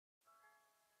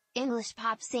English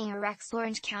pop singer Rex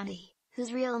Orange County,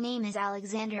 whose real name is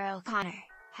Alexander O'Connor,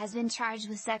 has been charged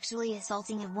with sexually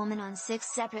assaulting a woman on 6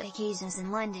 separate occasions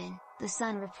in London, The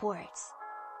Sun reports.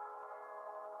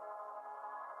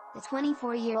 The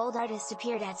 24-year-old artist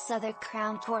appeared at Southwark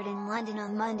Crown Court in London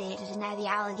on Monday to deny the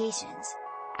allegations.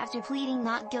 After pleading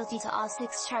not guilty to all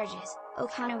 6 charges,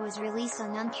 O'Connor was released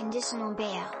on unconditional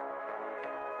bail.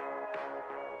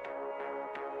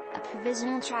 A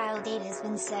provisional trial date has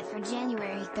been set for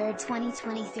January 3,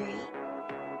 2023.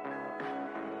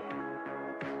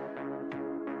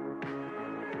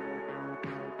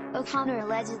 O'Connor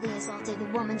allegedly assaulted the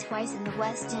woman twice in the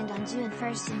West End on June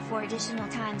 1 and 4 additional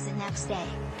times the next day,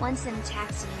 once in a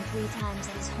taxi and 3 times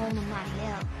at his home in Notting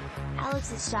Hill.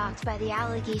 Alex is shocked by the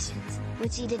allegations,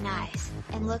 which he denies,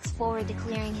 and looks forward to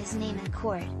clearing his name in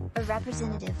court, a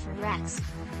representative for Rex.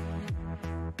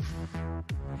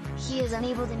 He is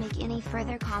unable to make any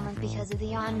further comment because of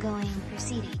the ongoing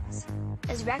proceedings.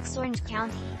 As Rex Orange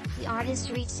County, the artist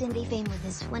reached indie fame with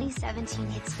his 2017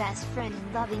 hits Best Friend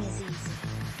and Loving Is Easy.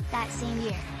 That same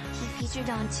year, he featured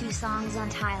on 2 songs on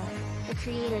Tyler, the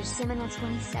creator's seminal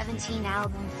 2017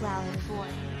 album Flower the Boy.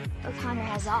 O'Connor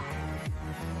has all.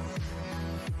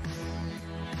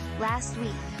 Last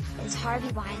week, as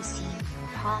Harvey Weinstein,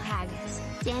 Paul Haggis,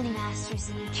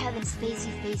 Masterson and Kevin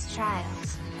Spacey faced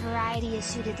trials, Variety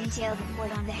issued a detailed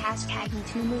report on the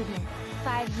 #MeToo movement,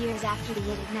 5 years after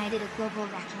it ignited a global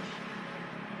reckoning.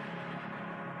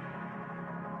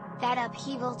 That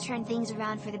upheaval turned things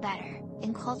around for the better,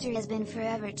 and culture has been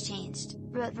forever changed,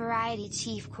 wrote Variety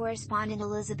chief correspondent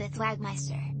Elizabeth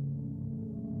Wagmeister.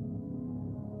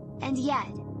 And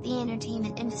yet, the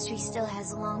entertainment industry still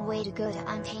has a long way to go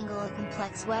to untangle a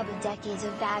complex web of decades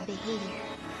of bad behavior.